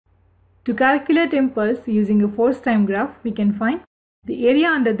To calculate impulse using a force time graph, we can find the area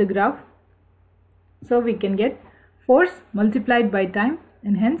under the graph. So we can get force multiplied by time,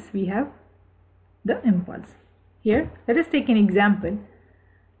 and hence we have the impulse. Here, let us take an example.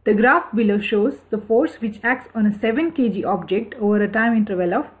 The graph below shows the force which acts on a 7 kg object over a time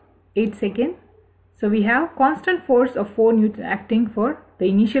interval of 8 seconds. So we have constant force of 4 Newton acting for the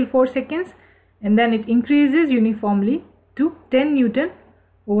initial 4 seconds, and then it increases uniformly to 10 Newton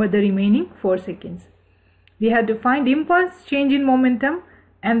over the remaining 4 seconds. We have to find impulse, change in momentum,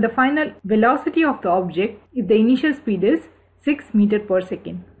 and the final velocity of the object if the initial speed is 6 meters per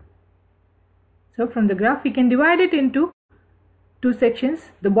second. So from the graph we can divide it into two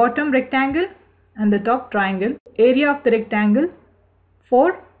sections, the bottom rectangle and the top triangle. Area of the rectangle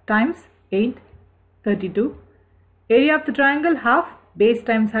 4 times 8, 32. Area of the triangle half base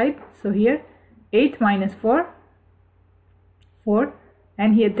times height. So here 8 minus 4, 4,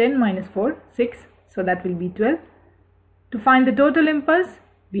 and here 10 minus 4, 6. So that will be 12. To find the total impulse,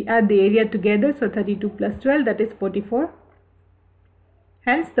 we add the area together. So 32 plus 12, that is 44.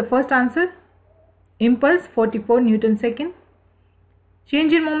 Hence the first answer, impulse 44 Newton second.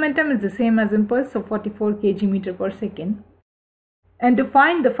 Change in momentum is the same as impulse, so 44 kg meter per second. And to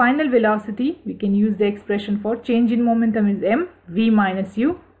find the final velocity, we can use the expression for change in momentum is m v minus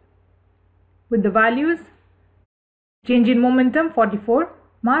u. With the values, change in momentum 44,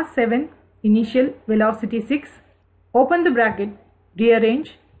 mass 7, initial velocity 6. Open the bracket,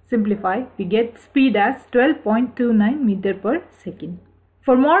 rearrange, simplify, we get speed as 12.29 meter per second.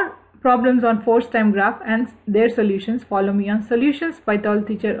 For more problems on force time graph and their solutions, follow me on Solutions by Tall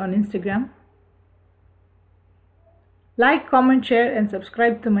Teacher on Instagram. Like, comment, share and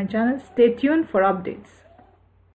subscribe to my channel. Stay tuned for updates.